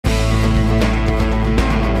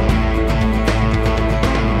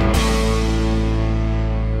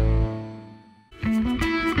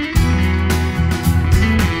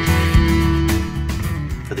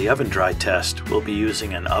oven dry test, we'll be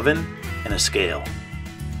using an oven and a scale.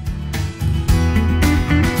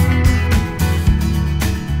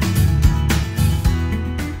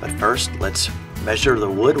 But first, let's measure the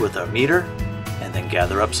wood with a meter and then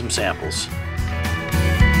gather up some samples.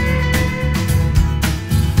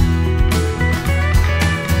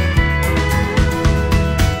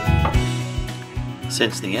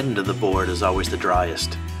 Since the end of the board is always the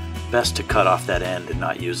driest, best to cut off that end and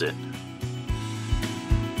not use it.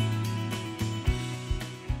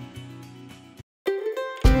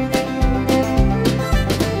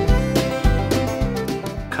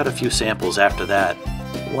 Cut a few samples after that,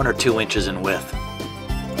 1 or 2 inches in width.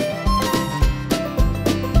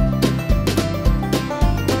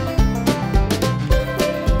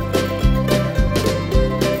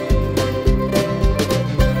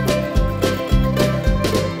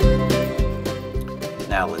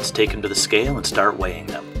 Now let's take them to the scale and start weighing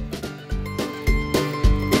them.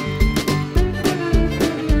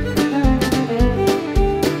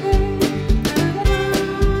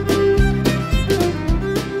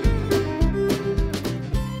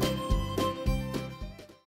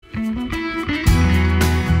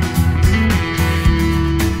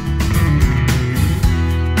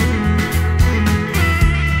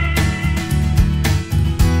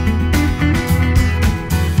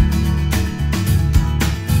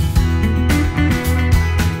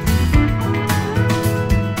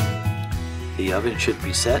 The oven should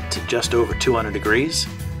be set to just over 200 degrees.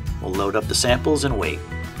 We'll load up the samples and wait.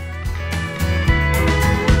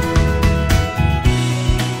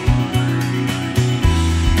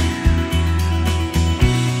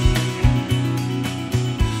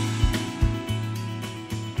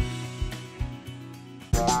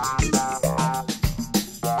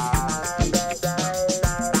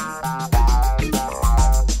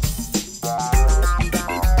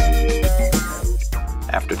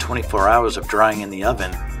 After 24 hours of drying in the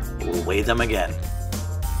oven, we'll weigh them again.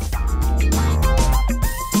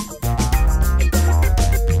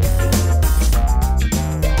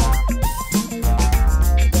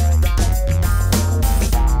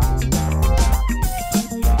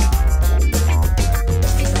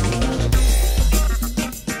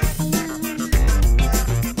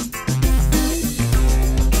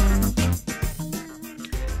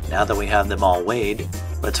 Now that we have them all weighed,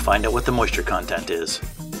 let's find out what the moisture content is.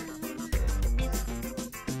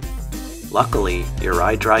 Luckily, your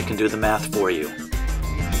iDRY can do the math for you.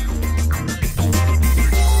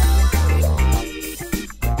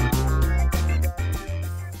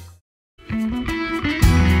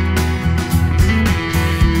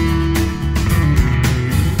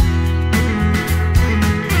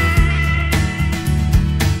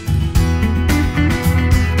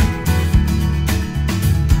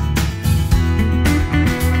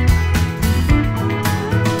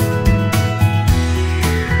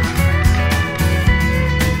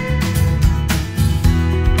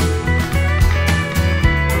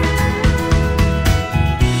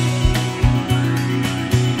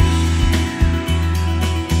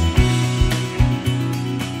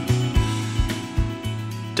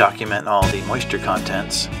 Document all the moisture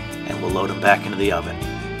contents, and we'll load them back into the oven.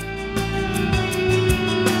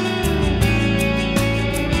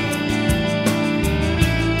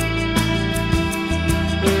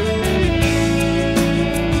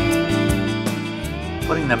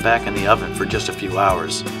 Putting them back in the oven for just a few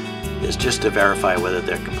hours is just to verify whether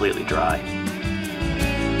they're completely dry.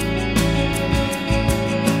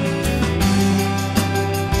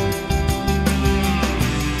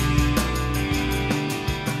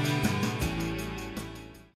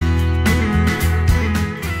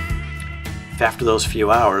 If after those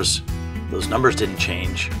few hours, those numbers didn't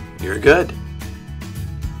change, you're good.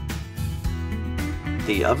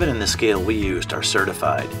 The oven and the scale we used are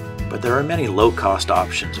certified, but there are many low-cost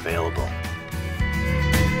options available.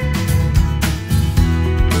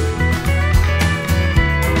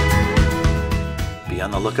 Be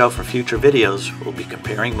on the lookout for future videos. We'll be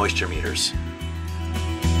comparing moisture meters.